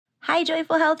Hi,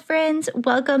 Joyful Health friends.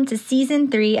 Welcome to Season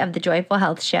 3 of the Joyful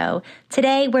Health Show.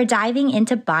 Today, we're diving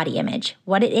into body image,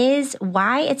 what it is,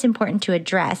 why it's important to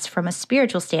address from a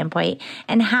spiritual standpoint,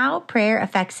 and how prayer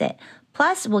affects it.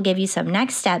 Plus, we'll give you some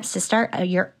next steps to start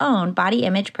your own body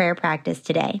image prayer practice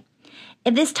today.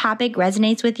 If this topic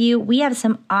resonates with you, we have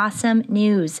some awesome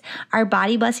news. Our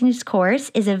Body Blessings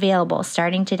course is available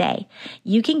starting today.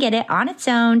 You can get it on its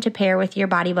own to pair with your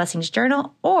Body Blessings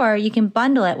journal, or you can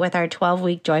bundle it with our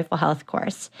 12-week Joyful Health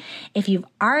course. If you've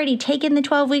already taken the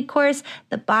 12-week course,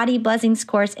 the Body Blessings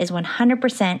course is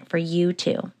 100% for you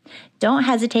too. Don't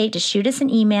hesitate to shoot us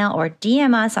an email or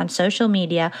DM us on social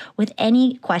media with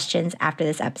any questions after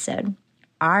this episode.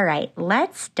 All right,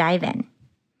 let's dive in.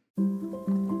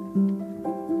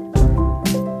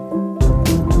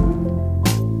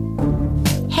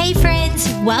 Hey friends,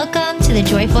 welcome to the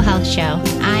Joyful Health Show.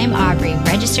 I'm Aubrey,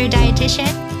 registered dietitian.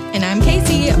 And I'm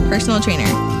Casey, personal trainer.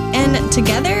 And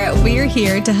together we're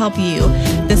here to help you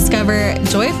discover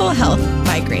joyful health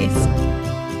by grace.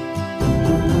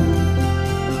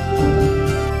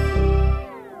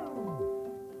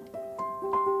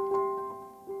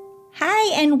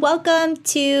 Hi, and welcome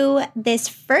to this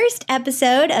first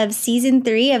episode of Season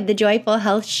 3 of the Joyful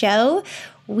Health Show.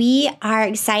 We are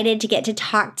excited to get to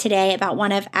talk today about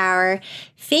one of our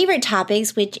favorite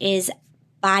topics, which is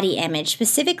body image,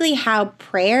 specifically how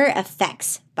prayer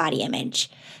affects body image.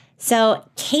 So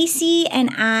Casey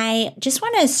and I just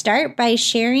want to start by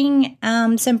sharing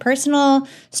some personal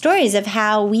stories of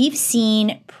how we've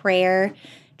seen prayer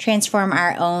transform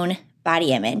our own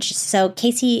body image. So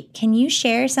Casey, can you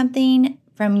share something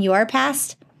from your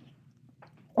past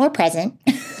or present?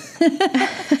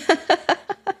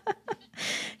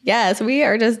 Yes, we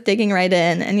are just digging right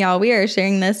in. And y'all, we are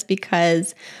sharing this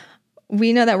because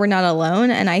we know that we're not alone.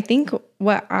 And I think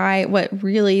what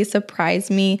really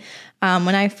surprised me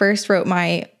when I first wrote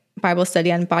my Bible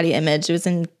study on body image, it was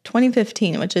in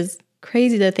 2015, which is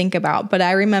crazy to think about. But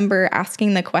I remember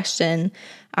asking the question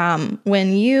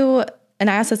and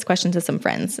I asked this question to some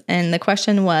friends. And the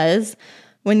question was,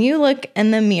 when you look in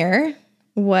the mirror,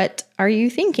 what are you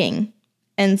thinking?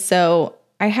 And so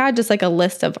I had just like a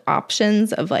list of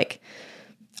options of like,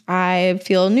 I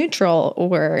feel neutral,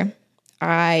 or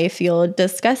I feel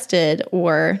disgusted,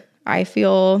 or I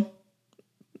feel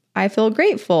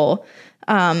grateful.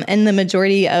 And the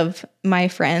majority of my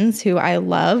friends who I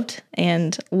loved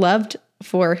and loved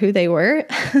for who they were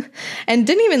and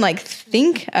didn't even like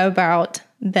think about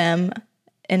them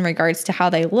in regards to how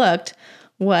they looked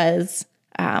was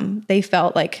they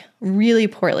felt like really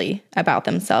poorly about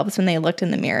themselves when they looked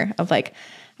in the mirror of like,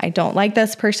 I don't like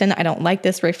this person. I don't like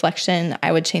this reflection.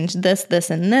 I would change this, this,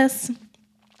 and this.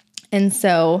 And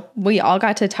so we all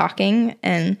got to talking,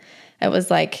 and it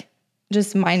was like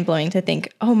just mind blowing to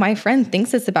think, oh, my friend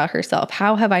thinks this about herself.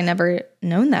 How have I never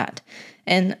known that?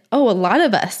 And oh, a lot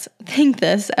of us think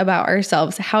this about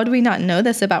ourselves. How do we not know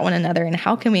this about one another? And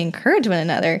how can we encourage one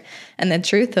another? And the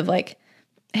truth of like,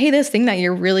 hey, this thing that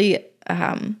you're really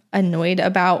annoyed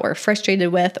about or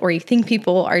frustrated with, or you think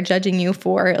people are judging you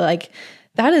for, like,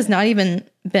 that has not even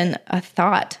been a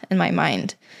thought in my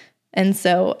mind. And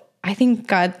so I think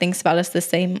God thinks about us the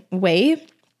same way.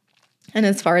 And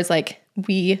as far as like,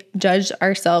 we judge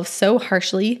ourselves so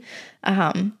harshly,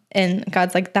 and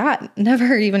God's like, that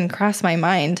never even crossed my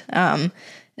mind.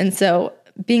 And so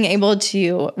being able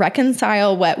to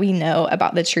reconcile what we know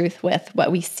about the truth with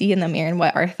what we see in the mirror and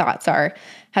what our thoughts are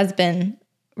has been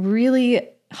really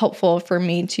helpful for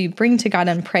me to bring to God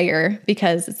in prayer,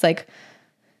 because it's like,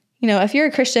 you know, if you're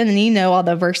a Christian and you know all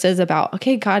the verses about,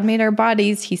 okay, God made our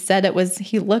bodies,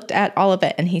 he looked at all of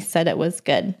it and he said it was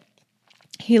good.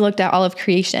 He looked at all of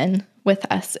creation with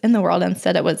us in the world and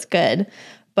said it was good.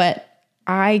 But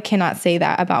I cannot say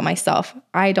that about myself.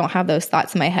 I don't have those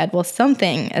thoughts in my head. Well,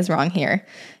 something is wrong here.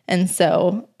 And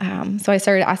so I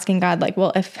started asking God, like,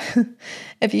 well,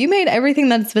 if you made everything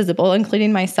that's visible,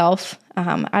 including myself,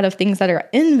 out of things that are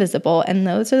invisible, and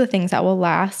those are the things that will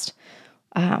last,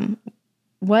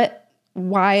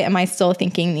 why am I still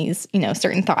thinking these,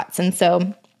 certain thoughts? And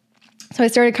so I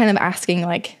started kind of asking,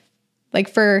 like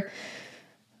for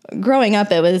growing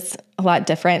up, it was a lot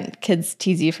different. Kids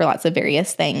tease you for lots of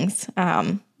various things.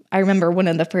 I remember one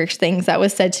of the first things that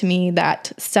was said to me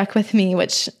that stuck with me,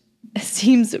 which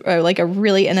seems like a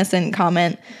really innocent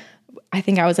comment. I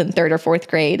think I was in 3rd or 4th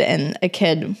grade, and a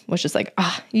kid was just like,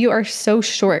 you are so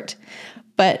short.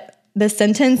 But the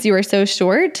sentence, you are so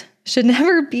short, should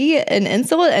never be an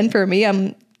insult. And for me,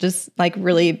 I'm just like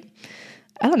really,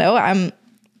 I'm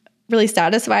really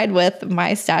satisfied with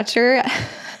my stature.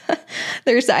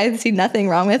 I see nothing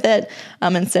wrong with it.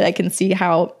 Instead, I can see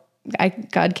how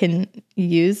God can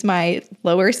use my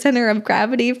lower center of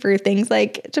gravity for things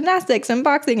like gymnastics and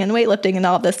boxing and weightlifting and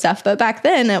all of this stuff. But back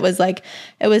then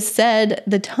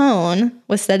the tone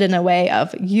was said in a way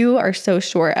of, you are so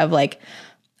short of like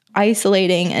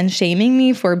isolating and shaming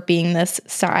me for being this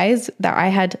size that I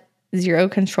had zero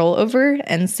control over.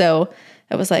 And so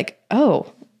it was like, oh,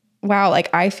 wow,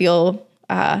 like I feel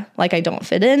like I don't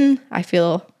fit in. I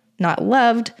feel not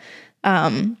loved.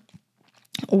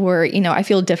 Or, I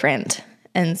feel different.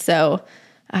 And so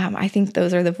I think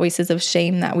those are the voices of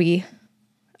shame that we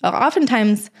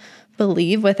oftentimes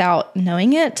believe without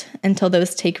knowing it until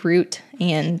those take root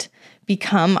and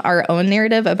become our own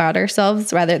narrative about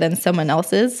ourselves rather than someone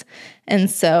else's. And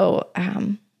so,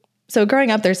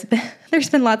 growing up, there's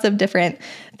been lots of different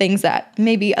things that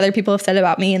maybe other people have said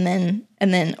about me, and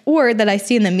then, or that I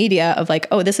see in the media of like,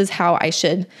 oh, this is how I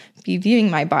should be viewing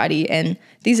my body, and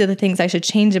these are the things I should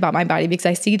change about my body because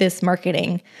I see this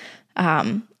marketing.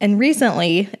 And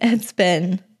recently, it's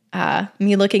been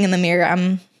me looking in the mirror.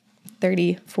 I'm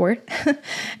 34,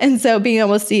 and so being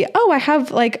able to see, oh, I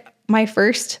have like my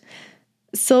first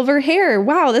silver hair.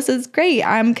 Wow, this is great.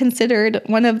 I'm considered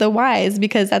one of the wise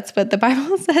because that's what the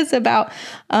Bible says about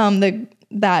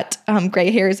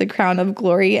gray hair is a crown of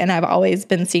glory. And I've always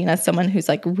been seen as someone who's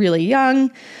like really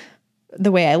young, the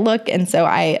way I look. And so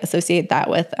I associate that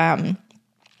with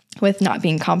not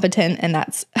being competent. And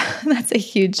that's a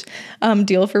huge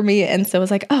deal for me. And so I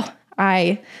was like, oh,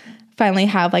 I finally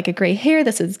have like a gray hair.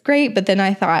 This is great. But then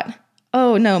I thought,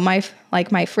 oh no, my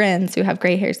friends who have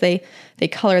gray hairs, they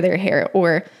color their hair,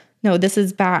 or no, this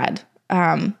is bad.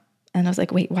 And I was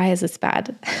like, wait, why is this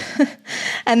bad?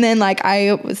 And then like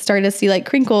I started to see like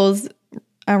crinkles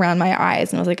around my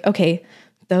eyes, and I was like, okay,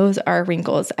 those are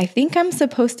wrinkles. I think I'm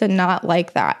supposed to not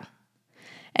like that.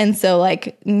 And so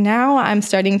like now I'm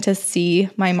starting to see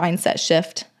my mindset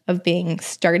shift of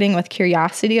starting with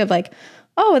curiosity of like,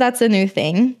 oh, that's a new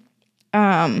thing.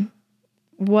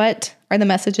 What are the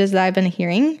messages that I've been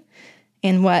hearing,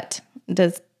 and what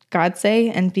does God say?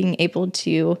 And being able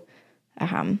to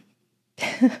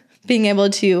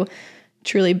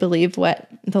truly believe what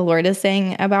the Lord is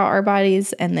saying about our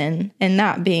bodies, and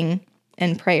that being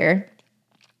in prayer.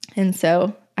 And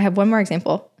so I have one more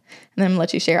example, and then I'm gonna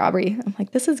let you share, Aubrey. I'm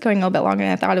like, this is going a little bit longer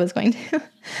than I thought it was going to.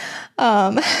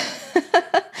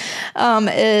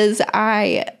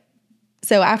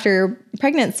 So after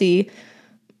pregnancy,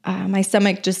 my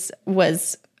stomach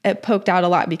it poked out a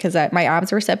lot because my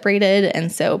abs were separated.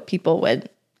 And so people would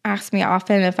ask me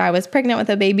often if I was pregnant with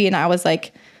a baby, and I was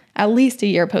like at least a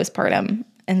year postpartum.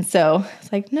 And so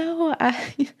it's like, no.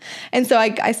 And so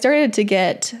I started to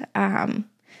get, and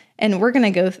we're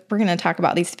going to talk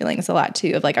about these feelings a lot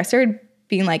too, of like, I started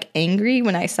being like angry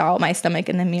when I saw my stomach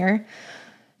in the mirror.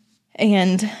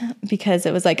 And because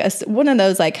it was like one of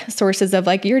those like sources of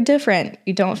like, you're different,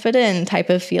 you don't fit in type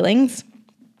of feelings.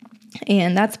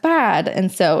 And that's bad.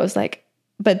 And so it was like,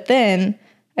 but then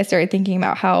I started thinking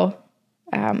about how,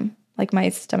 like my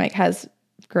stomach has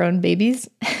grown babies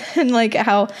and like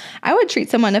how I would treat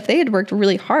someone if they had worked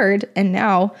really hard and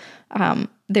now,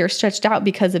 they're stretched out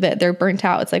because of it. They're burnt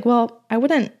out. It's like, well, I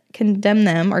wouldn't condemn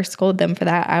them or scold them for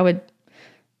that. I would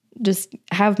just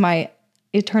have my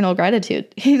eternal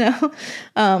gratitude,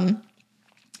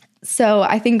 So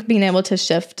I think being able to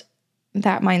shift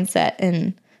that mindset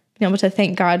and being able to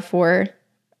thank God for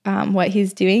what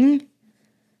he's doing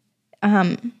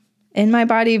in my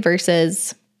body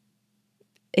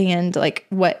and like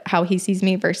how he sees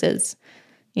me versus,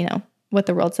 what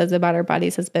the world says about our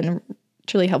bodies has been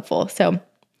truly helpful. So,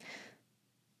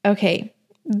 okay,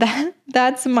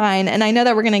 that's mine. And I know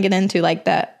that we're going to get into like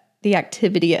the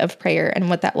activity of prayer and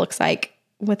what that looks like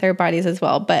with our bodies as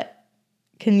well. But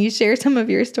can you share some of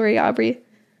your story, Aubrey?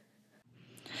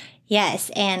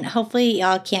 Yes, and hopefully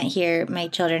y'all can't hear my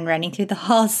children running through the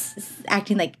halls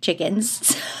acting like chickens.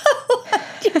 So I'm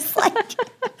just like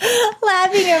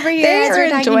laughing over here.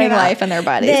 They're enjoying life in their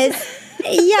bodies.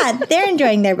 Yeah, they're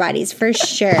enjoying their bodies for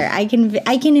sure. I can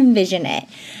envision it.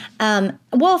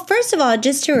 Well, first of all,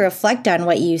 just to reflect on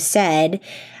what you said,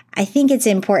 I think it's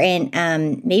important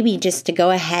maybe just to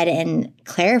go ahead and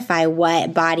clarify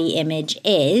what body image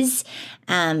is.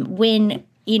 When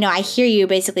I hear you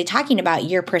basically talking about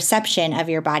your perception of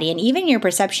your body and even your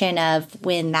perception of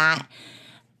when that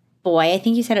boy, I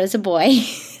think you said it was a boy,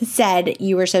 said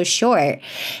you were so short.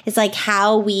 It's like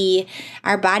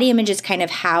our body image is kind of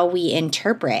how we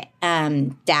interpret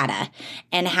data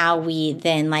and how we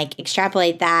then like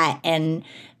extrapolate that and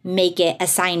make it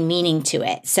assign meaning to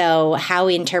it. So how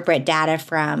we interpret data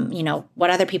from, what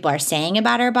other people are saying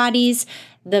about our bodies,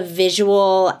 the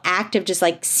visual act of just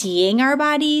like seeing our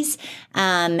bodies,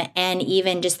 and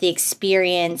even just the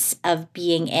experience of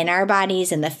being in our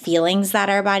bodies and the feelings that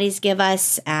our bodies give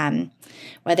us,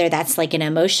 whether that's like an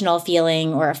emotional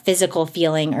feeling or a physical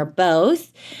feeling or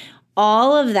both.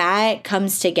 All of that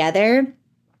comes together,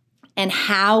 and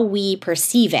how we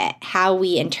perceive it, how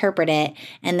we interpret it,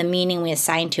 and the meaning we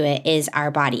assign to it is our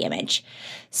body image.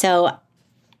 So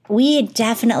we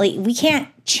can't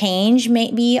change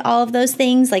maybe all of those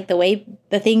things, like the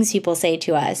things people say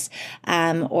to us,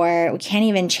 or we can't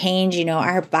even change,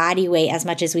 our body weight as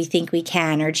much as we think we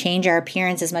can, or change our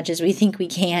appearance as much as we think we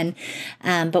can.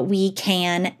 But we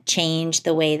can change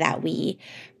the way that we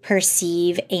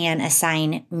perceive and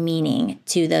assign meaning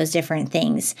to those different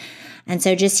things. And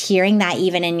so just hearing that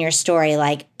even in your story,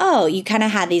 like, oh, you kind of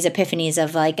had these epiphanies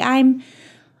of like, I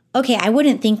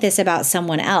wouldn't think this about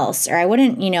someone else, or I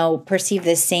wouldn't, perceive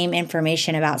this same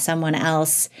information about someone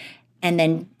else and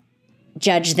then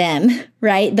judge them,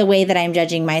 right? The way that I'm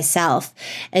judging myself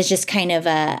is just kind of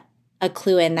a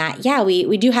clue in that, yeah,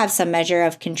 we do have some measure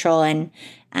of control and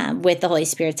with the Holy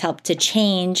Spirit's help to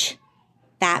change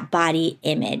that body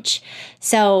image.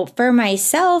 So for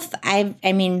myself,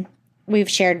 we've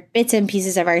shared bits and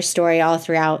pieces of our story all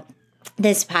throughout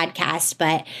this podcast,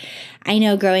 but I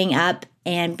know growing up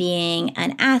and being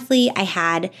an athlete, I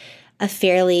had a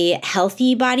fairly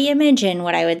healthy body image, and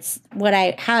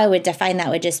how I would define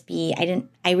that would just be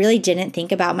I really didn't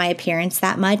think about my appearance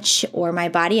that much or my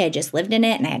body. I just lived in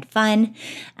it and I had fun,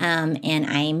 and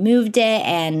I moved it,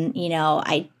 and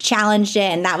I challenged it,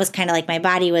 and that was kind of like my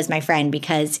body was my friend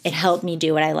because it helped me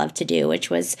do what I love to do,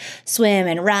 which was swim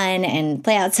and run and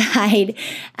play outside.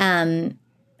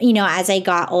 As I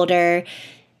got older,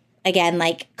 again,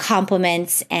 like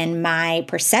compliments and my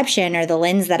perception or the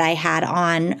lens that I had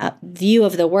on a view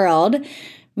of the world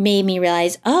made me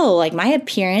realize, oh, like my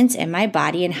appearance and my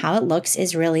body and how it looks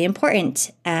is really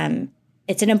important.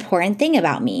 It's an important thing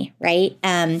about me, right?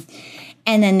 And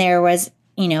then there was,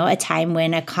 a time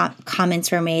when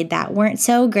comments were made that weren't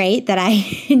so great that I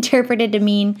interpreted to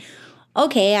mean,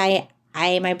 okay,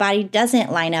 my body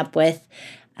doesn't line up with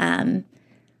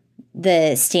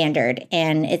the standard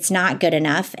and it's not good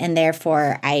enough. And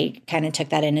therefore I kind of took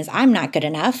that in as I'm not good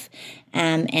enough.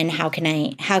 And how can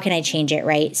I change it?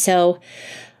 Right. So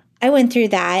I went through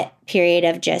that period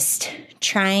of just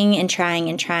trying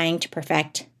to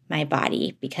perfect my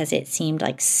body because it seemed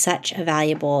like such a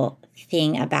valuable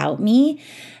thing about me.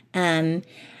 And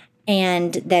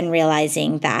then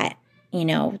realizing that,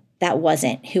 that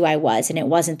wasn't who I was and it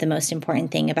wasn't the most important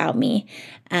thing about me.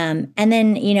 And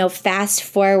then, fast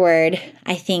forward,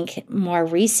 I think more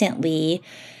recently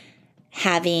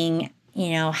having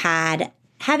had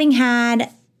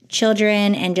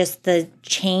children and just the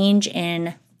change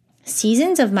in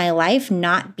seasons of my life,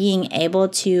 not being able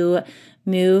to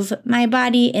move my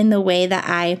body in the way that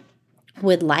I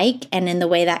would like and in the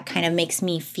way that kind of makes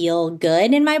me feel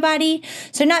good in my body.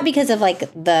 So not because of like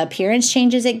the appearance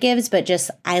changes it gives, but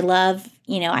just I love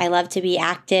to be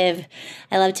active.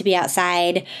 I love to be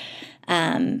outside.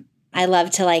 I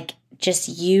love to like just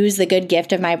use the good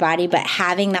gift of my body, but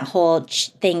having that whole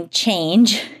thing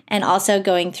change and also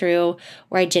going through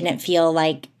where I didn't feel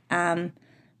like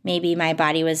maybe my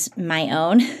body was my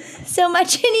own so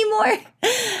much anymore.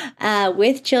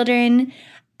 With children,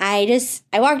 I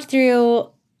walked through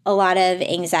a lot of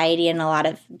anxiety in a lot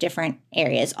of different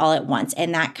areas all at once.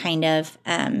 And that kind of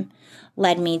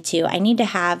led me to, I need to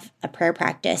have a prayer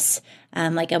practice,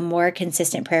 like a more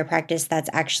consistent prayer practice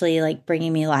that's actually like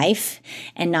bringing me life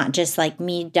and not just like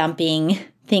me dumping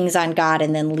things on God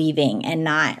and then leaving and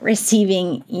not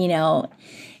receiving,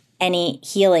 any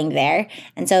healing there.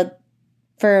 And so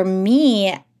for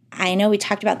me, I know we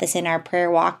talked about this in our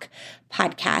prayer walk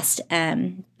podcast,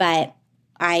 but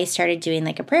I started doing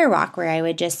like a prayer walk where I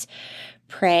would just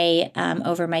pray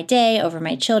over my day, over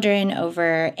my children,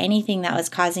 over anything that was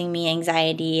causing me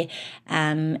anxiety,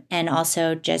 and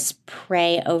also just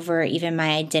pray over even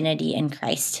my identity in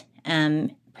Christ.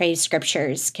 Pray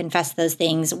scriptures, confess those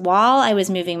things while I was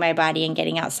moving my body and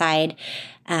getting outside.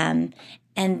 And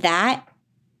that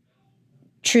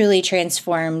truly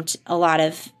transformed a lot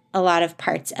of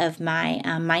parts of my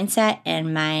mindset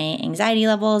and my anxiety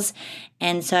levels.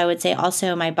 And so I would say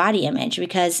also my body image,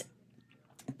 because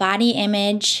body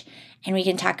image, and we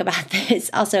can talk about this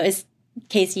also in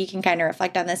case you can kind of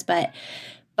reflect on this, but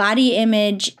body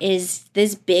image is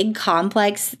this big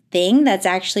complex thing that's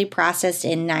actually processed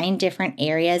in 9 different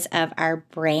areas of our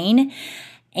brain.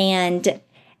 And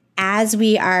as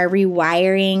we are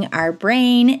rewiring our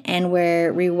brain and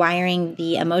we're rewiring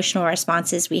the emotional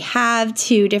responses we have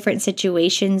to different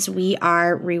situations, we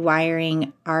are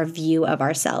rewiring our view of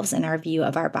ourselves and our view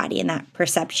of our body and that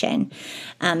perception.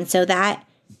 So that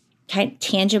kind of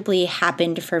tangibly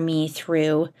happened for me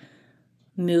through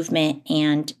movement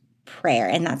and prayer.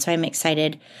 And that's why I'm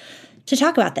excited to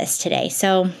talk about this today.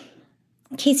 So,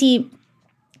 Casey,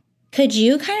 could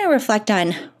you kind of reflect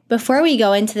on, before we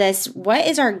go into this, what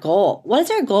is our goal? What is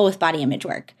our goal with body image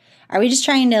work? Are we just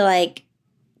trying to like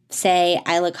say,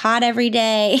 I look hot every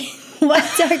day?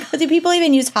 What's our goal? Do people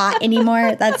even use hot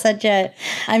anymore? That's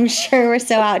I'm sure we're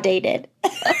so outdated.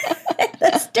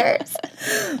 Those terms.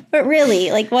 But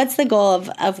really, like, what's the goal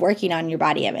of working on your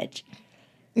body image?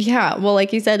 Yeah, well,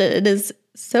 like you said, it is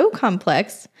so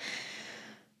complex.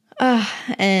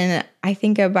 And I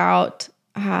think about,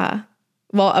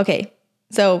 okay,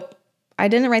 so I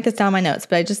didn't write this down in my notes,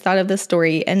 but I just thought of this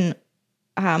story. And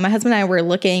my husband and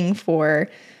I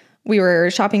we were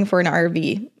shopping for an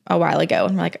RV a while ago.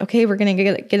 And we're like, okay, we're going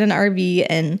to get an RV.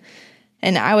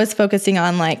 And I was focusing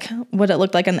on like what it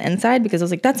looked like on the inside, because I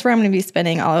was like, that's where we're going to be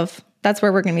spending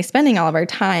all of our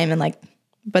time. And like,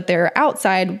 but they're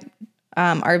outside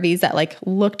RVs that like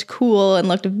looked cool and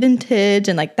looked vintage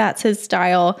and like that's his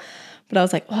style. But I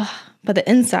was like, oh, but the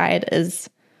inside is,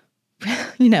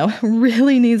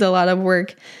 really needs a lot of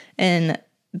work, and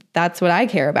that's what I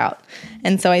care about.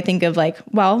 And so I think of like,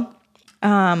 well,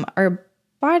 our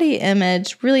body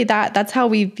image, really that's how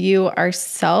we view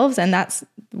ourselves, and that's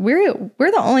we're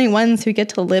the only ones who get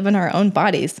to live in our own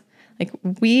bodies. Like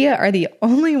we are the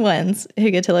only ones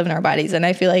who get to live in our bodies, and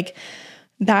I feel like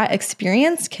that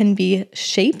experience can be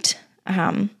shaped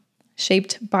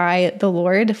by the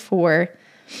Lord for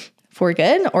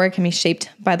good, or it can be shaped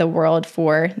by the world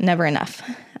for never enough.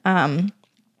 And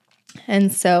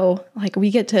so like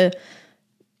we get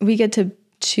to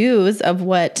choose of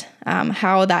what,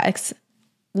 how that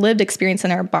lived experience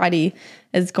in our body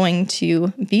is going to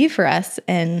be for us.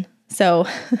 And so,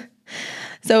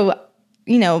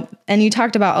 and you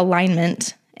talked about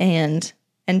alignment, and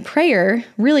prayer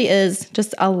really is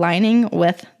just aligning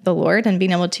with the Lord and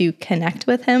being able to connect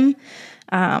with him,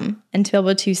 and to be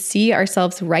able to see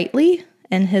ourselves rightly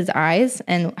in his eyes.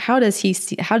 And how does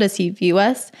he view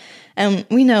us? And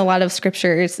we know a lot of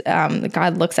scriptures,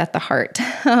 God looks at the heart,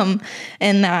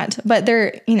 and that, but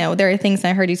there are things, and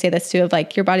I heard you say this too, of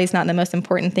like, your body's not the most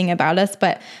important thing about us.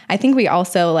 But I think we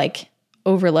also like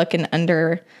overlook and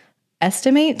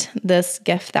underestimate this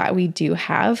gift that we do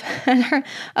have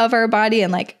of our body.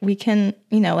 And like, we can,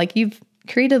 like you've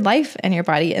created life in your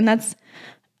body, and that's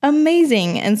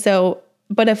amazing. And so,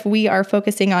 but if we are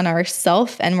focusing on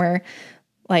ourself and we're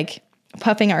like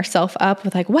puffing ourselves up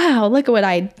with like, wow, look at what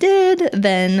I did,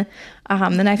 then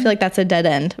I feel like that's a dead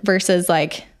end, versus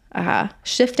like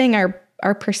shifting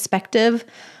our perspective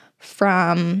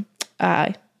from,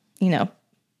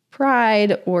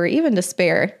 pride or even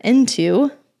despair into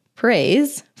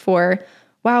praise for,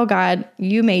 wow, God,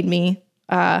 you made me.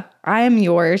 I am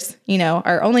yours.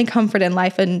 Our only comfort in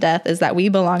life and death is that we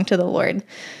belong to the Lord,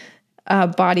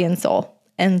 body and soul.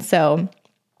 And so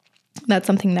that's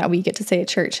something that we get to say at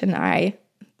church, and I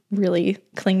really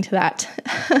cling to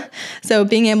that. So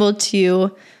being able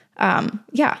to,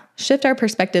 shift our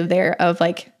perspective there of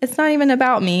like, it's not even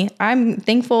about me. I'm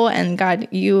thankful, and God,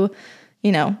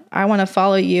 I want to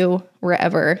follow you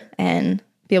wherever and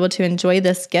be able to enjoy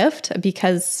this gift,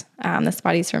 because this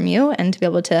body's from you, and to be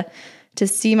able to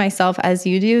see myself as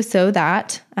you do, so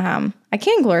that I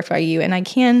can glorify you, and I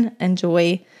can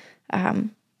enjoy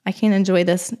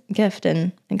this gift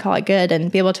and call it good,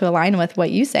 and be able to align with what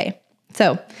you say.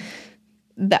 So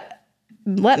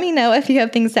let me know if you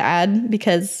have things to add,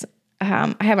 because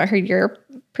I haven't heard your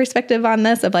perspective on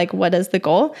this of like, what is the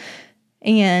goal?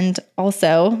 And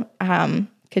also,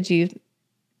 could you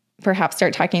perhaps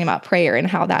start talking about prayer and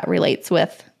how that relates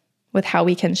with how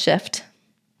we can shift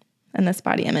in this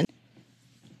body image?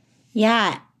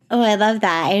 Yeah. Oh, I love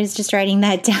that. I was just writing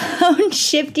that down.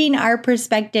 Shifting our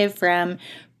perspective from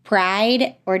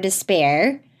pride or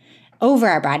despair over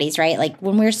our bodies, right? Like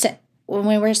when we're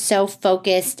so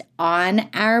focused on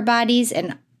our bodies,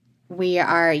 and we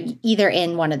are either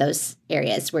in one of those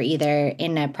areas. We're either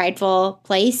in a prideful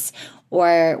place,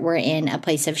 or we're in a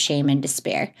place of shame and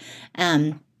despair.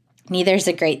 Neither is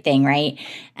a great thing, right?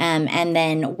 And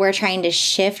then we're trying to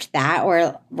shift that,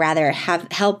 or rather have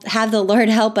the Lord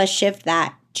help us shift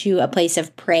that to a place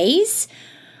of praise,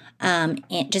 and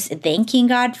just thanking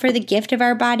God for the gift of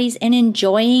our bodies and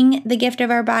enjoying the gift of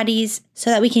our bodies so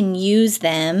that we can use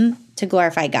them to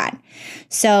glorify God.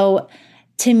 So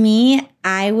To me,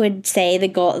 I would say the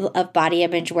goal of body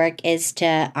image work is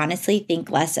to honestly think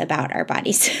less about our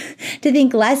bodies, to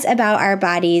think less about our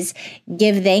bodies,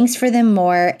 give thanks for them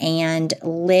more, and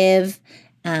live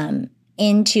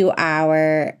into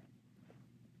our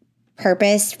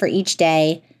purpose for each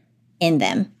day in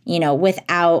them,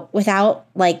 without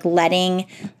like letting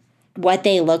what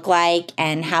they look like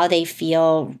and how they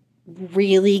feel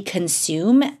really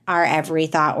consume our every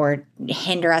thought or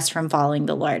hinder us from following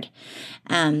the Lord.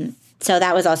 So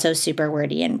that was also super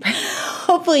wordy, and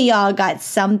hopefully y'all got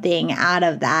something out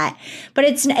of that. But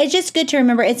it's just good to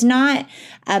remember it's not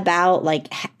about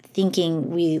like thinking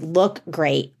we look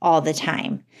great all the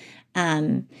time.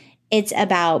 It's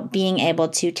about being able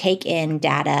to take in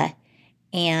data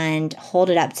and hold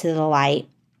it up to the light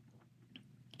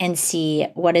and see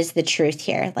what is the truth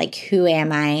here, like who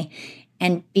am I,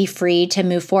 and be free to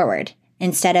move forward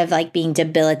instead of like being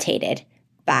debilitated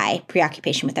by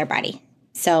preoccupation with our body.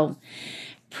 So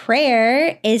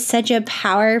prayer is such a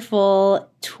powerful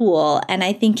tool, and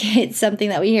I think it's something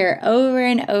that we hear over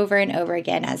and over and over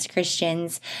again as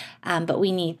Christians, but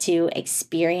we need to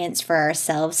experience for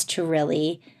ourselves to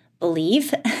really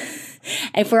believe.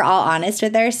 If we're all honest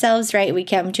with ourselves, right, we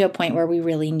come to a point where we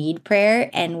really need prayer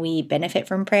and we benefit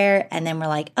from prayer, and then we're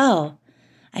like, oh,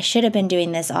 I should have been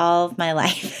doing this all of my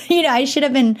life.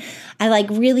 I like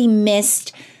really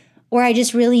missed, or I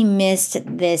just really missed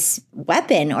this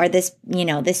weapon or this,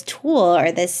 this tool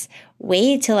or this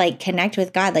way to like connect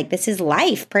with God. Like this is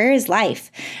life. Prayer is life.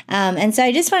 And so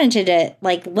I just wanted to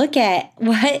like look at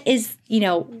what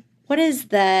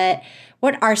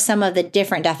are some of the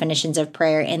different definitions of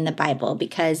prayer in the Bible,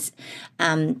 because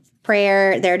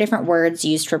prayer, there are different words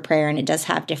used for prayer and it does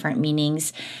have different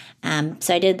meanings.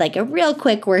 So I did like a real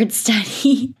quick word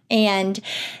study, and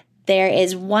there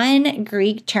is one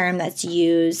Greek term that's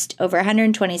used over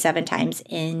 127 times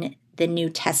in the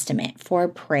New Testament for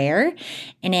prayer,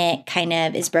 and it kind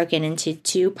of is broken into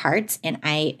two parts, and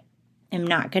I am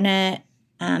not going to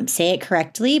say it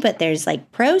correctly, but there's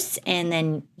like pros and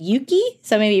then euki,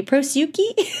 so maybe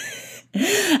proseuki.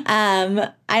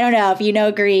 I don't know if you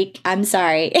know Greek, I'm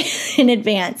sorry in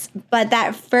advance, but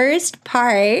that first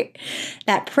part,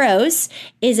 that pros,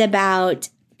 is about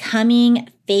coming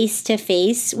face to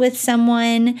face with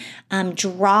someone,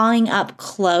 drawing up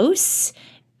close,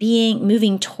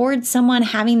 moving towards someone,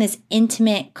 having this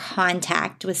intimate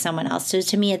contact with someone else. So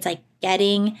to me, it's like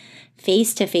getting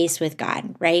face to face with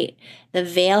God, right? The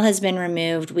veil has been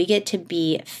removed. We get to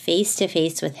be face to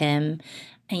face with him,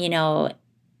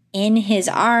 in his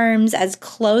arms, as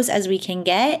close as we can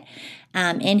get,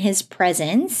 in his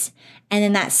presence. And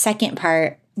then that second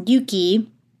part, euki,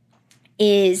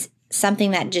 is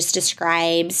something that just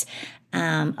describes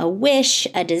a wish,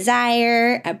 a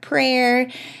desire, a prayer,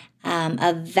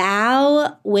 a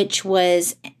vow, which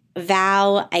was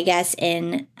vow, I guess,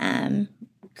 in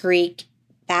Greek.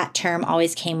 That term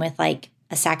always came with like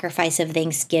a sacrifice of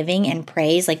thanksgiving and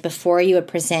praise. Like before you would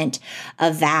present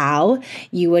a vow,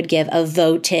 you would give a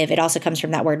votive. It also comes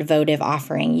from that word votive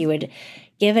offering. You would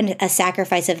give a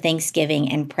sacrifice of thanksgiving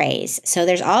and praise. So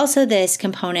there's also this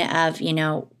component of,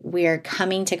 we're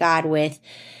coming to God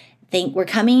we're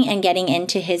coming and getting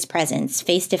into his presence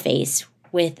face to face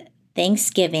with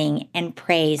thanksgiving and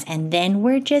praise, and then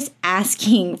we're just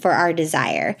asking for our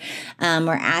desire.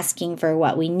 We're asking for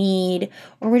what we need,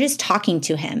 or we're just talking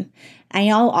to him. I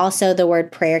know also the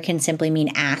word prayer can simply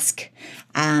mean ask.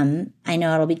 I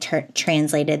know it'll be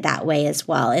translated that way as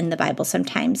well in the Bible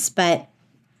sometimes, but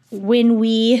when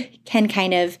we can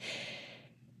kind of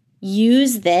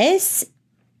use this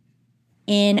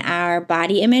in our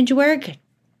body image work,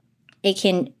 it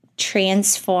can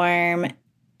transform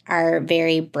our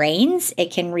very brains.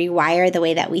 It can rewire the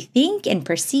way that we think and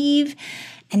perceive.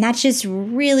 And that's just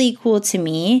really cool to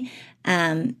me.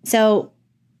 So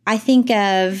I think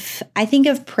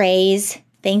of praise,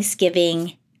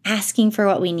 thanksgiving, asking for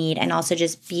what we need, and also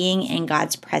just being in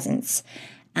God's presence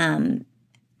when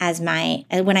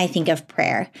I think of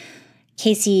prayer.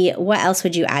 Casey, what else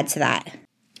would you add to that?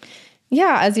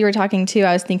 Yeah, as you were talking too,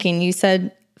 I was thinking you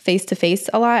said face to face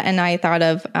a lot, and I thought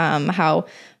of how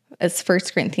it's 1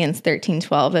 Corinthians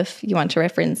 13:12, if you want to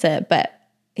reference it. But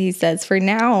he says, "For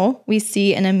now we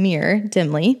see in a mirror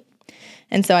dimly."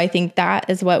 And so I think that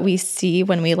is what we see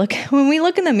when we look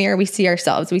in the mirror. We see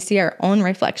ourselves, we see our own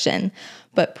reflection.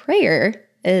 But prayer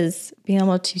is being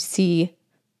able to see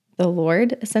the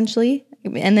Lord, essentially.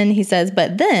 And then he says,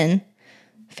 but then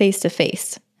face to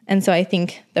face. And so I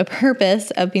think the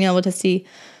purpose of being able to see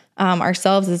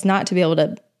ourselves is not to be able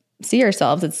to see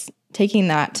ourselves. It's taking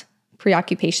that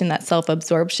preoccupation, that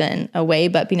self-absorption away,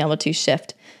 but being able to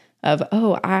shift of,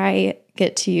 I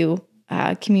get to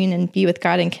commune and be with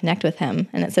God and connect with him.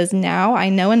 And it says, now I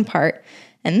know in part,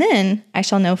 and then I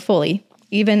shall know fully,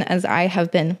 even as I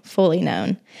have been fully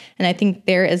known. And I think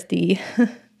there is the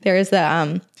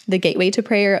gateway to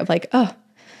prayer of like, oh,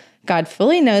 God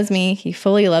fully knows me. He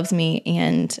fully loves me,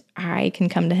 and I can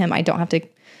come to him. I don't have to,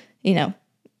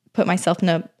 put myself in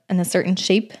a certain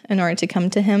shape in order to come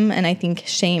to him. And I think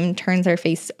shame turns our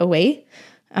face away,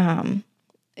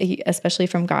 especially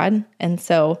from God. And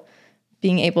so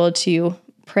being able to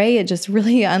pray, it just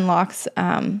really unlocks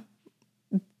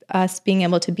us being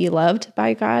able to be loved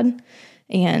by God,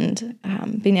 and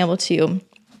being able to,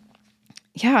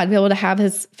 I'd be able to have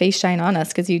his face shine on us,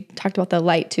 because you talked about the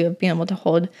light too, of being able to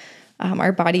hold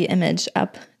our body image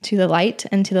up to the light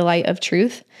and to the light of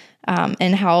truth,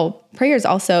 and how prayers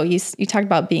also, you talked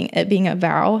about being a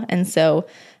vow. And so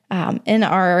in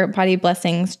our Body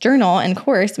Blessings journal and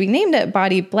course, we named it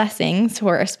Body Blessings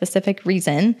for a specific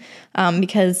reason,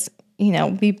 because,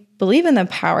 we believe in the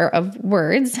power of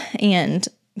words, and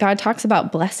God talks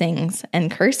about blessings and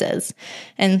curses.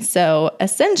 And so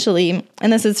essentially,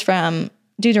 and this is from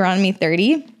Deuteronomy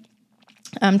 30,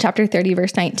 chapter 30,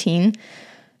 verse 19.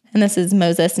 And this is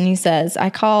Moses, and he says, I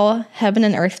call heaven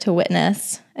and earth to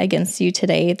witness against you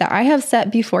today that I have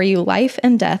set before you life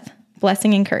and death,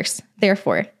 blessing and curse.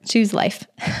 Therefore, choose life.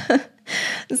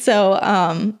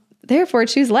 So, therefore,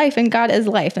 choose life, and God is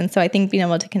life. And so I think being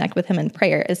able to connect with him in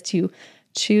prayer is to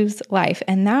choose life.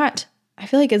 And that, I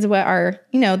feel like, is what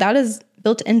that is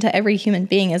built into every human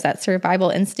being, is that survival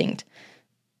instinct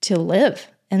to live.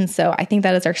 And so I think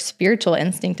that is our spiritual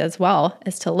instinct as well,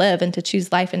 is to live and to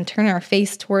choose life and turn our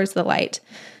face towards the light.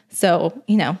 So,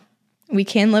 we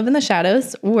can live in the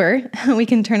shadows, or we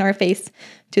can turn our face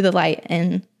to the light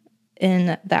in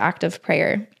the act of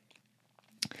prayer.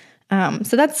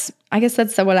 So I guess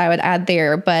that's what I would add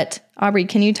there. But Aubrey,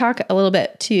 can you talk a little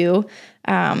bit too?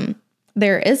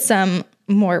 There is some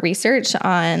more research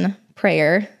on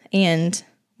prayer, and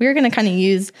we're going to kind of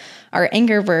use our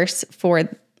anchor verse for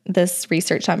this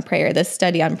research on prayer, this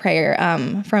study on prayer,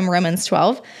 from Romans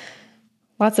 12.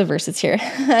 Lots of verses here.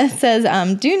 It says,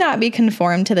 do not be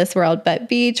conformed to this world, but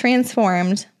be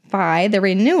transformed by the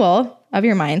renewal of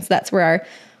your mind. So that's where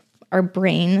our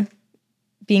brain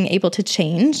being able to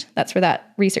change, that's where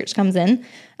that research comes in.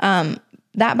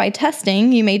 That by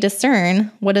testing, you may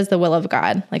discern what is the will of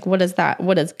God. Like, what is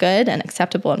good and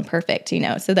acceptable and perfect,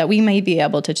 so that we may be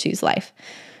able to choose life.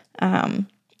 And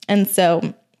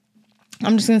so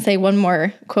I'm just going to say one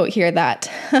more quote here that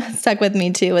stuck with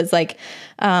me too, is like,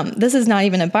 this is not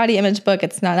even a body image book.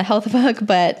 It's not a health book,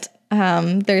 but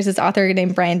there's this author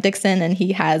named Brian Dixon, and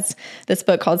he has this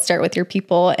book called Start With Your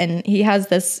People. And he has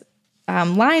this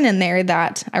line in there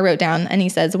that I wrote down, and he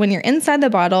says, when you're inside the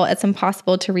bottle, it's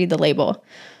impossible to read the label,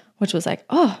 which was like,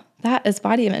 oh, that is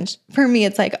body image. For me,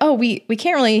 it's like, oh, we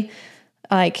can't really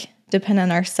depend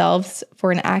on ourselves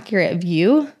for an accurate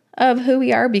view of who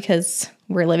we are, because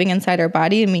we're living inside our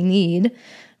body, and we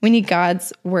need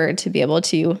God's word to be able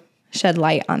to shed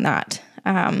light on that.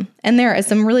 And there is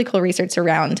some really cool research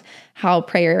around how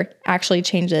prayer actually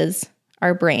changes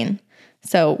our brain.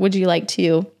 So would you like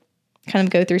to kind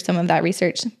of go through some of that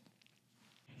research?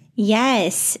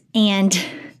 Yes. And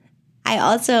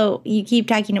we keep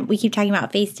talking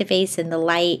about face to face and the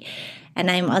light. And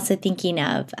I'm also thinking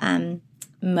of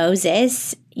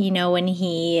Moses, when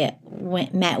he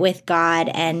met with God,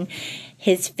 and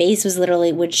his face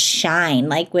would shine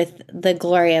like with the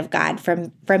glory of God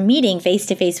from meeting face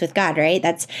to face with God, right?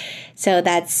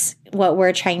 That's what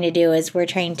we're trying to do, is we're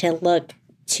trying to look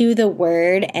to the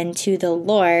word and to the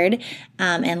Lord,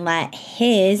 and let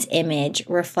his image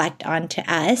reflect onto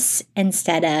us,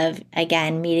 instead of,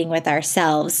 again, meeting with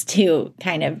ourselves to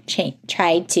kind of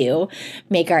try to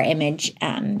make our image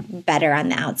better on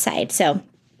the outside. So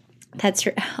that's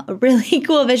a really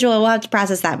cool visual. We'll have to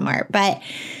process that more. But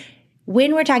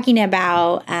when we're talking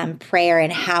about prayer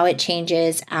and how it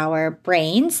changes our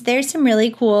brains, there's some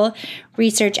really cool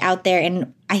research out there.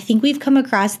 And I think we've come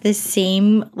across this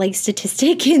same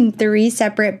statistic in 3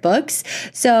 separate books.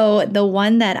 So the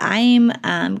one that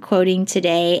I'm quoting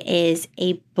today is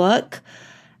a book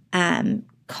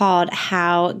called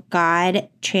How God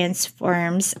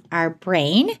Transforms Our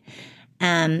Brain.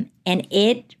 And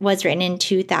it was written in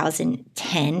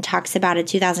 2010, talks about a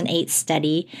 2008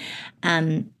 study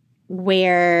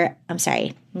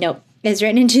it's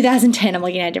written in 2010. I'm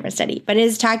looking at a different study, but it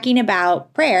is talking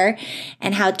about prayer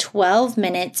and how 12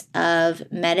 minutes of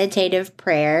meditative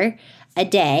prayer a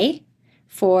day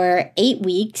for 8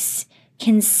 weeks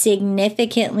can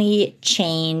significantly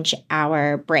change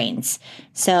our brains.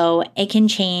 So it can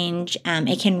change,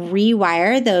 it can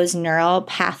rewire those neural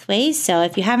pathways. So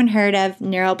if you haven't heard of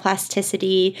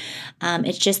neuroplasticity,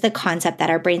 it's just the concept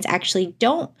that our brains actually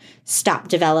don't stop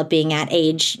developing at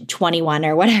age 21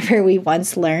 or whatever we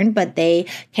once learned, but they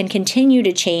can continue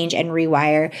to change and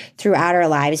rewire throughout our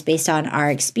lives based on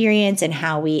our experience and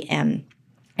how we,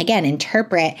 again,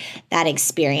 interpret that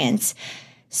experience.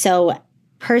 So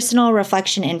personal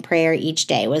reflection and prayer each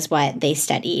day was what they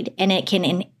studied.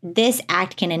 And this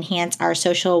act can enhance our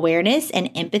social awareness and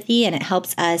empathy, and it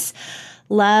helps us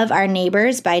love our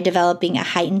neighbors by developing a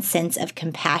heightened sense of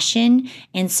compassion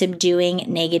and subduing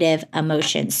negative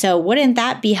emotions. So wouldn't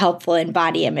that be helpful in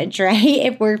body image, right?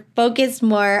 If we're focused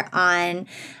more on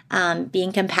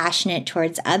being compassionate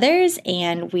towards others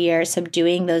and we are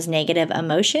subduing those negative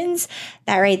emotions,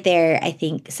 that right there, I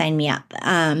think, sign me up.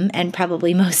 And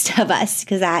probably most of us,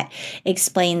 because that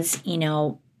explains,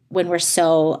 when we're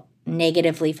so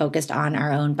negatively focused on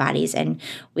our own bodies and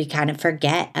we kind of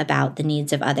forget about the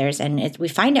needs of others. And we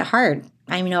find it hard.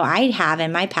 I know I have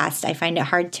in my past, I find it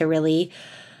hard to really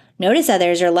notice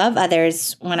others or love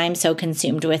others when I'm so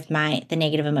consumed with the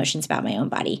negative emotions about my own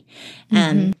body.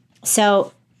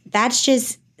 So that's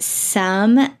just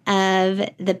some of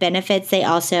the benefits. They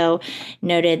also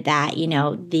noted that,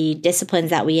 the disciplines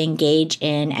that we engage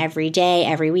in every day,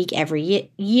 every week,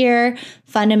 every year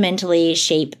fundamentally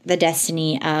shape the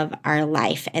destiny of our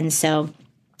life. And so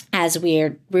as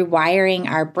we're rewiring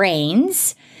our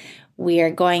brains, we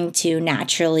are going to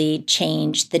naturally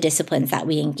change the disciplines that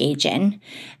we engage in.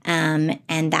 And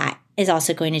that is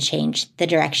also going to change the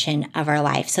direction of our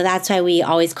life. So that's why we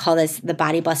always call this the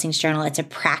Body Blessings Journal. It's a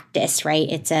practice, right?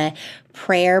 It's a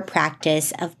prayer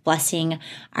practice of blessing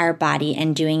our body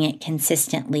and doing it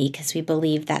consistently, because we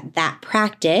believe that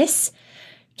practice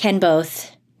can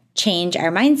both change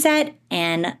our mindset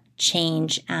and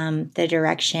change the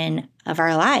direction of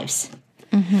our lives.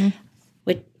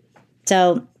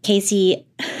 So Casey,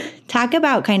 talk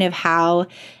about kind of how,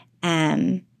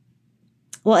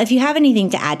 well, if you have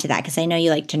anything to add to that, because I know you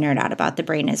like to nerd out about the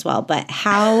brain as well, but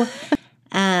how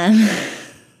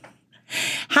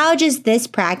just this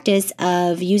practice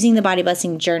of using the Body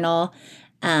Blessing Journal,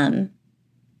 how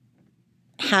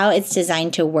it's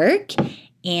designed to work,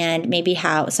 and maybe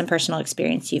how some personal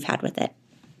experience you've had with it.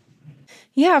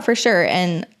 Yeah, for sure.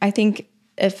 And I think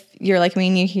if you're like me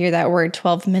and you hear that word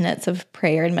 12 minutes of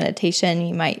prayer and meditation,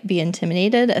 you might be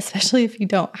intimidated, especially if you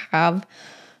don't have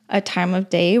a time of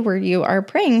day where you are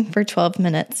praying for 12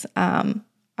 minutes.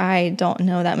 I don't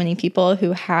know that many people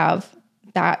who have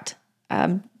that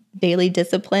daily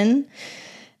discipline.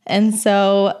 And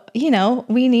so,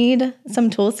 we need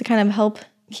some tools to kind of help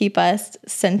keep us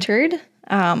centered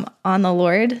on the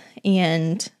Lord.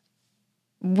 And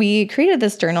we created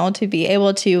this journal to be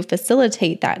able to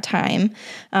facilitate that time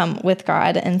with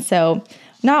God. And so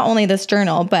not only this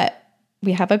journal, but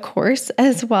we have a course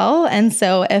as well. And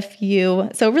so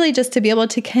really just to be able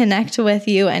to connect with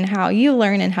you and how you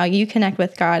learn and how you connect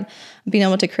with God, being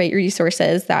able to create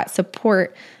resources that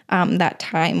support that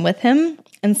time with Him.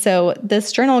 And so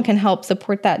this journal can help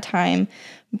support that time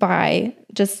by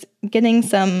just getting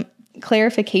some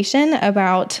clarification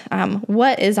about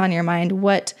what is on your mind,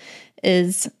 what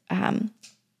is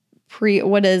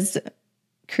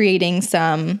creating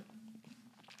some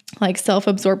like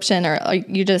self-absorption, or like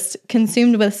you just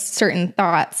consumed with certain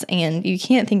thoughts and you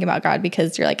can't think about God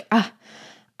because you're like,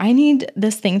 I need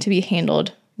this thing to be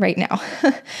handled right now.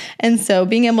 And so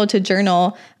being able to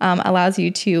journal allows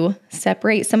you to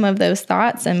separate some of those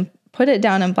thoughts and put it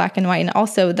down in black and white. And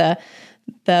also the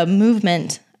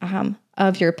movement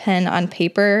of your pen on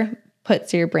paper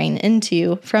puts your brain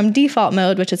into from default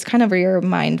mode, which is kind of where your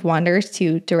mind wanders,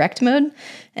 to direct mode.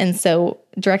 And so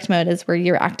direct mode is where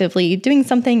you're actively doing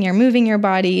something, you're moving your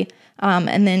body,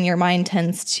 and then your mind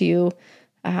tends to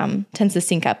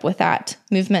sync up with that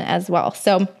movement as well.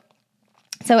 So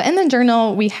in the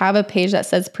journal, we have a page that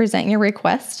says present your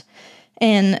request,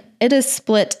 and it is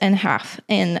split in half.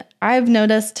 And I've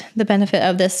noticed the benefit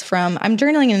of this I'm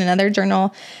journaling in another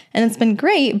journal, and it's been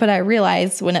great, but I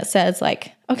realize when it says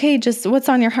like, okay, just what's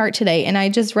on your heart today? And I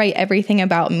just write everything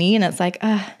about me, and it's like,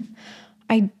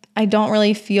 I don't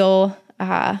really feel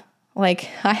like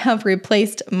I have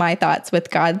replaced my thoughts with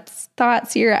God's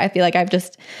thoughts here. I feel like I've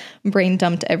just brain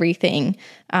dumped everything.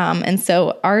 And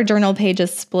so our journal page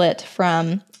is split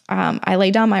from I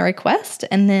lay down my request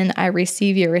and then I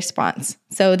receive your response.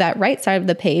 So that right side of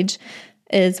the page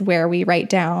is where we write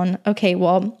down, okay,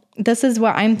 well, this is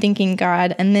what I'm thinking,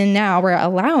 God. And then now we're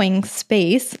allowing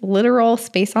space, literal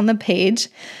space on the page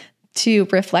to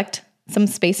reflect some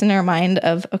space in our mind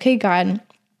of, okay, God,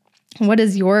 what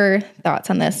is your thoughts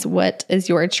on this? What is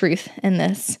your truth in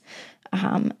this?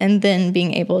 And then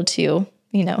being able to,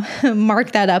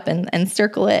 mark that up and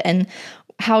circle it and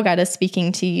how God is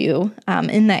speaking to you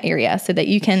in that area so that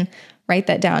you can write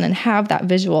that down and have that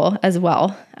visual as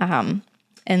well.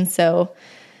 And so,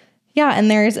 yeah,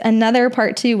 and there's another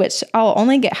part too, which I'll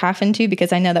only get half into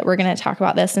because I know that we're going to talk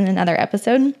about this in another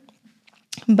episode,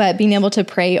 but being able to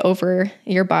pray over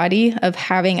your body, of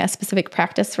having a specific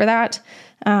practice for that,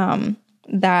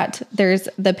 that there's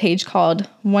the page called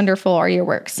Wonderful Are Your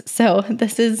Works. So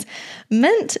this is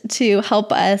meant to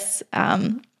help us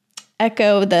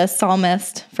echo the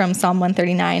psalmist from Psalm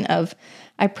 139 of,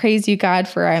 I praise you, God,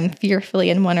 for I'm fearfully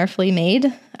and wonderfully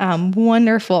made.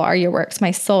 Wonderful are your works.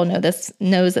 My soul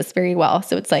knows this very well.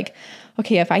 So it's like,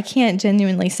 okay, if I can't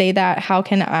genuinely say that, how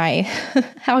can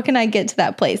I get to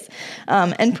that place?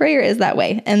 And prayer is that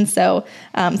way. And so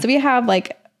we have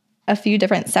like a few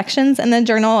different sections in the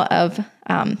journal of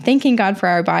thanking God for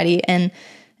our body, and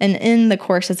in the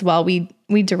course as well, we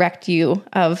direct you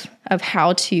of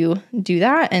how to do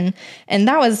that, and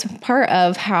that was part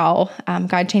of how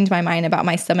God changed my mind about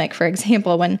my stomach. For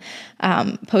example, when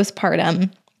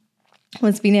postpartum,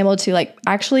 was being able to like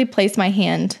actually place my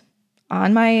hand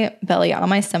on my belly, on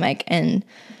my stomach, and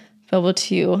be able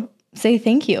to say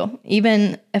thank you,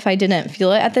 even if I didn't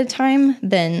feel it at the time.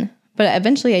 But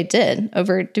eventually I did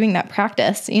over doing that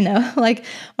practice, like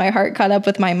my heart caught up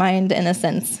with my mind in a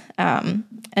sense.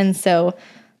 And so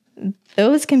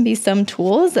those can be some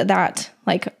tools that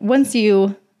like once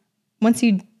you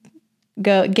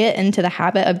get into the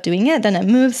habit of doing it, then it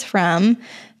moves from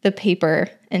the paper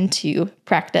into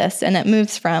practice, and it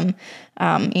moves from,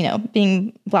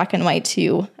 being black and white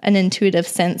to an intuitive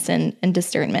sense and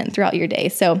discernment throughout your day.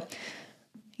 So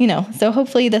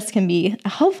hopefully this can be a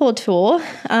helpful tool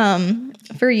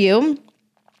for you.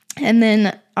 And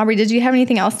then, Aubrey, did you have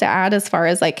anything else to add as far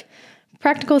as like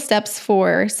practical steps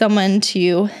for someone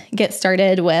to get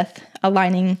started with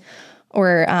aligning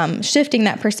or shifting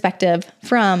that perspective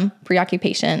from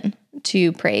preoccupation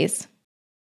to praise?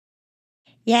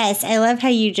 Yes, I love how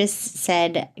you just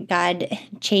said, God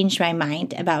changed my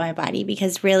mind about my body,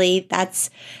 because really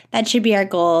that should be our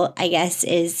goal, I guess,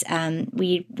 is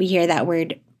we hear that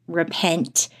word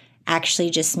repent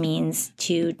actually just means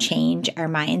to change our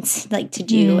minds, like to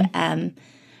do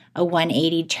a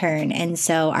 180 turn. And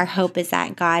so our hope is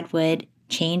that God would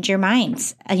change your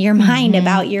mind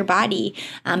about your body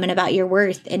and about your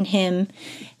worth in Him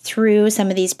through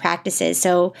some of these practices.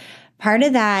 So part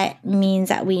of that means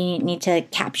that we need to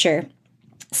capture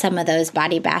some of those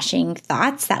body bashing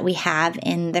thoughts that we have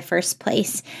in the first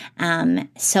place,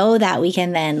 so that we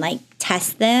can then like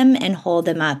test them and hold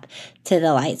them up to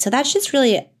the light. So that's just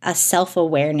really a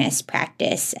self-awareness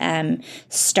practice,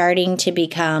 starting to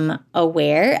become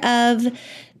aware of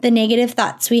the negative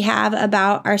thoughts we have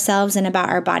about ourselves and about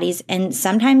our bodies. And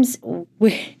sometimes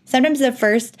the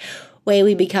first way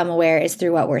we become aware is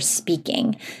through what we're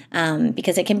speaking,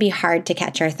 because it can be hard to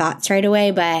catch our thoughts right away,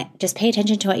 but just pay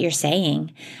attention to what you're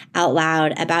saying out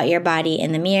loud about your body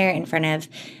in the mirror, in front of,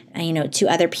 to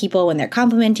other people when they're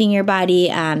complimenting your body.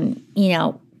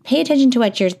 Pay attention to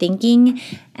what you're thinking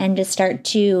and just start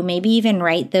to maybe even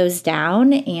write those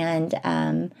down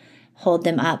and hold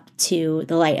them up to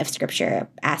the light of Scripture.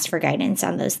 Ask for guidance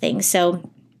on those things. So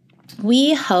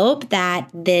we hope that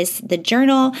the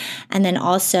journal, and then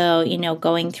also,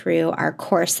 going through our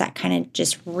course that kind of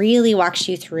just really walks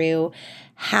you through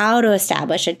how to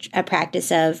establish a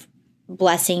practice of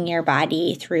blessing your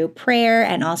body through prayer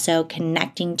and also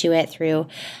connecting to it through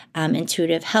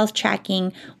intuitive health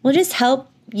tracking, will just help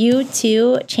you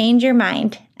to change your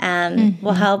mind.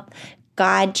 Will help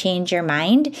God change your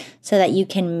mind so that you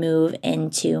can move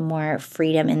into more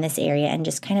freedom in this area and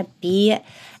just kind of be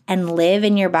and live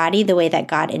in your body the way that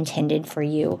God intended for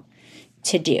you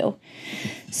to do.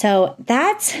 So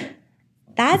that's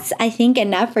I think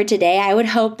enough for today. I would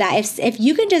hope that if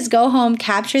you can just go home,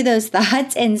 capture those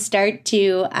thoughts, and start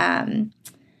to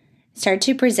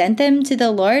present them to the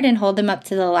Lord and hold them up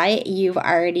to the light, you've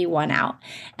already won out.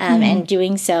 And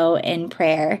doing so in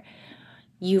prayer,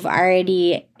 you've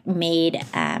already made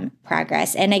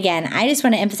progress. And again, I just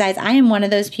want to emphasize, I am one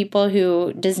of those people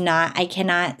who I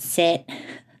cannot sit.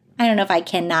 I don't know if I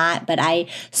cannot, but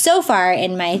so far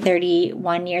in my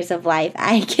 31 years of life,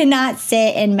 I cannot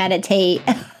sit and meditate,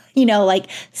 like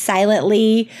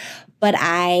silently, but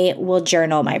I will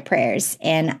journal my prayers,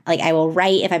 and like I will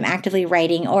write if I'm actively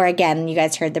writing, or again, you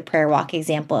guys heard the prayer walk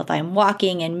example. If I'm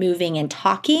walking and moving and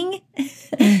talking,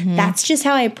 that's just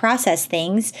how I process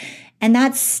things. And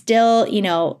that's still,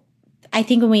 I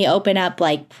think when we open up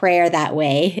like prayer that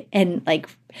way and like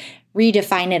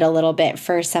redefine it a little bit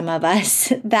for some of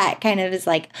us, that kind of is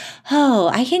like, oh,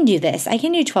 I can do this. I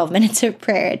can do 12 minutes of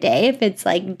prayer a day if it's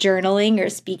like journaling or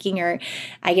speaking, or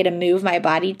I get to move my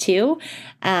body too.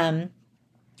 And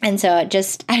so I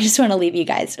just want to leave you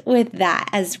guys with that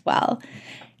as well.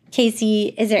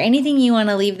 Casey, is there anything you want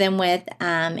to leave them with?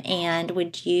 And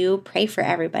would you pray for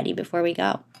everybody before we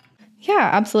go? Yeah,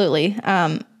 absolutely.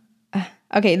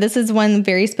 Okay, this is one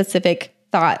very specific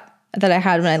thought that I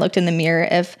had when I looked in the mirror.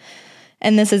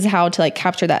 And this is how to like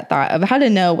capture that thought of how to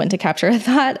know when to capture a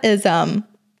thought is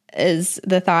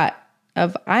the thought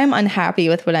of I'm unhappy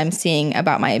with what I'm seeing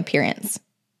about my appearance.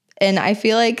 And I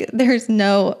feel like there's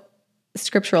no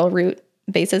scriptural root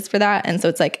basis for that. And so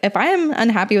it's like, if I am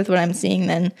unhappy with what I'm seeing,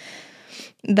 then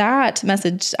that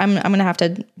message, I'm going to have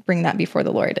to bring that before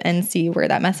the Lord and see where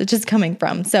that message is coming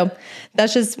from. So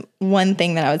that's just one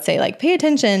thing that I would say, like, pay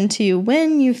attention to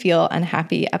when you feel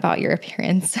unhappy about your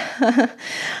appearance.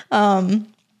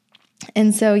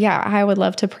 And so, yeah, I would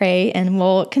love to pray, and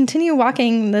we'll continue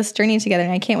walking this journey together.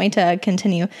 And I can't wait to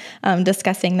continue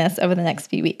discussing this over the next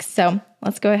few weeks. So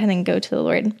let's go ahead and go to the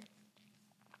Lord.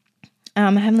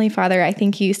 Heavenly Father, I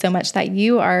thank you so much that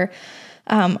you are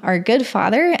our good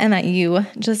Father, and that you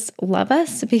just love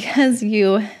us because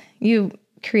you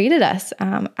created us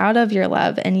out of your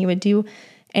love, and you would do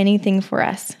anything for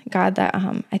us. God, that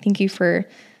I thank you for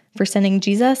sending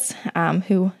Jesus,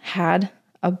 who had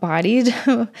a body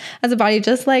as a body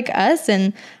just like us,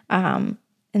 and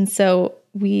so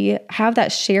we have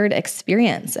that shared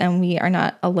experience, and we are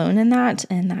not alone in that.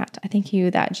 And that I thank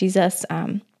you that Jesus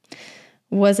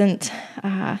wasn't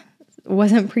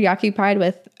preoccupied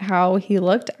with how he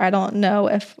looked. I don't know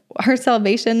if our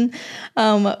salvation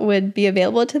would be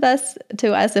available to us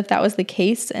if that was the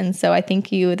case. And so I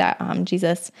thank you that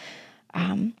Jesus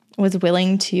was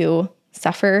willing to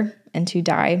suffer and to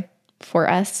die for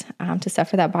us, to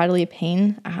suffer that bodily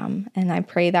pain. And I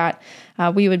pray that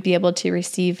we would be able to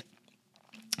receive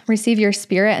your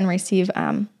Spirit and receive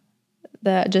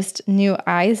the just new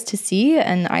eyes to see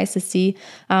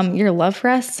your love for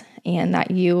us, and that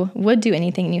you would do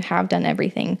anything, and you have done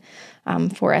everything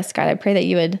for us. God, I pray that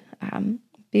you would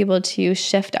be able to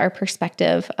shift our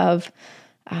perspective of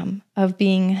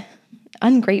being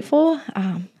ungrateful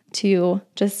to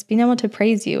just being able to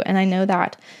praise you. And I know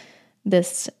that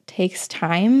this takes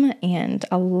time, and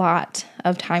a lot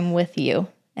of time with you.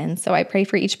 And so I pray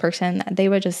for each person that they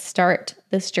would just start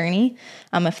this journey.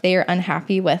 If they are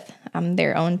unhappy with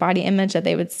their own body image, that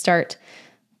they would start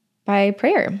by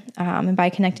prayer and by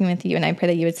connecting with you. And I pray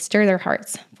that you would stir their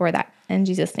hearts for that. In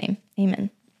Jesus' name, amen.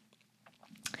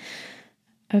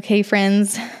 Okay,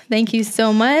 friends, thank you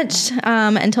so much.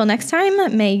 Until next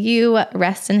time, may you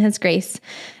rest in his grace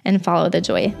and follow the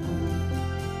joy.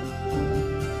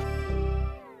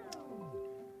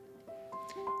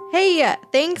 Hey,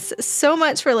 thanks so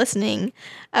much for listening.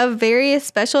 A very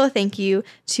special thank you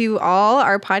to all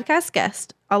our podcast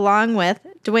guests, along with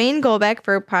Dwayne Golbeck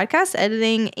for podcast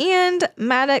editing and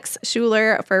Maddox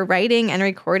Schuler for writing and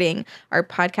recording our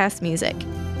podcast music.